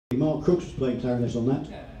Mark Crooks was playing clarinet on that.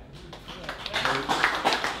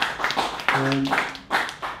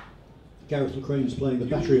 Gareth Lacrane's playing the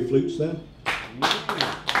battery of flutes there.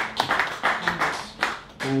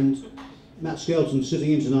 And Matt Skelton's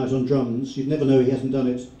sitting in tonight on drums. You'd never know he hasn't done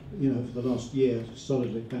it, you know, for the last year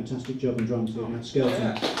solidly. Fantastic job on drums there, Matt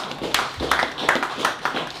Skelton.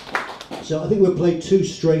 So I think we'll play two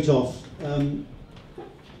straight off.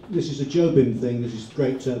 This is a Jobim thing. This is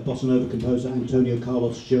great bossa nova composer Antonio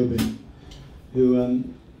Carlos Jobim, who,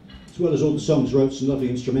 as well as all the songs, wrote some lovely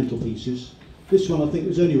instrumental pieces. This one I think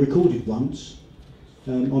was only recorded once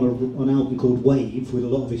on an album called Wave with a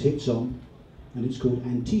lot of his hits on, and it's called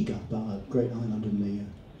Antigua, a great island in the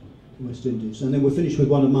West Indies. And then we'll finish with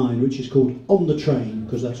one of mine, which is called On the Train,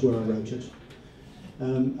 because that's where I wrote it.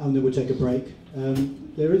 And then we'll take a break.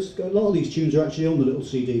 There is a lot of these tunes are actually on the little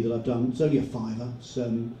CD that I've done. It's only a £5.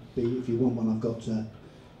 So if you want one, I've got a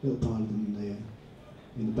little pile of them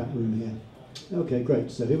in the back room here. Okay,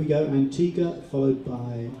 great. So here we go. Antigua, followed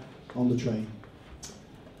by On the Train.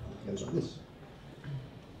 It goes like this.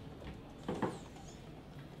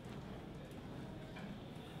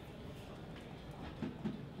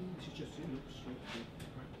 This is just it looks straight.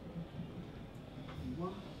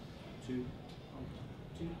 1, 2.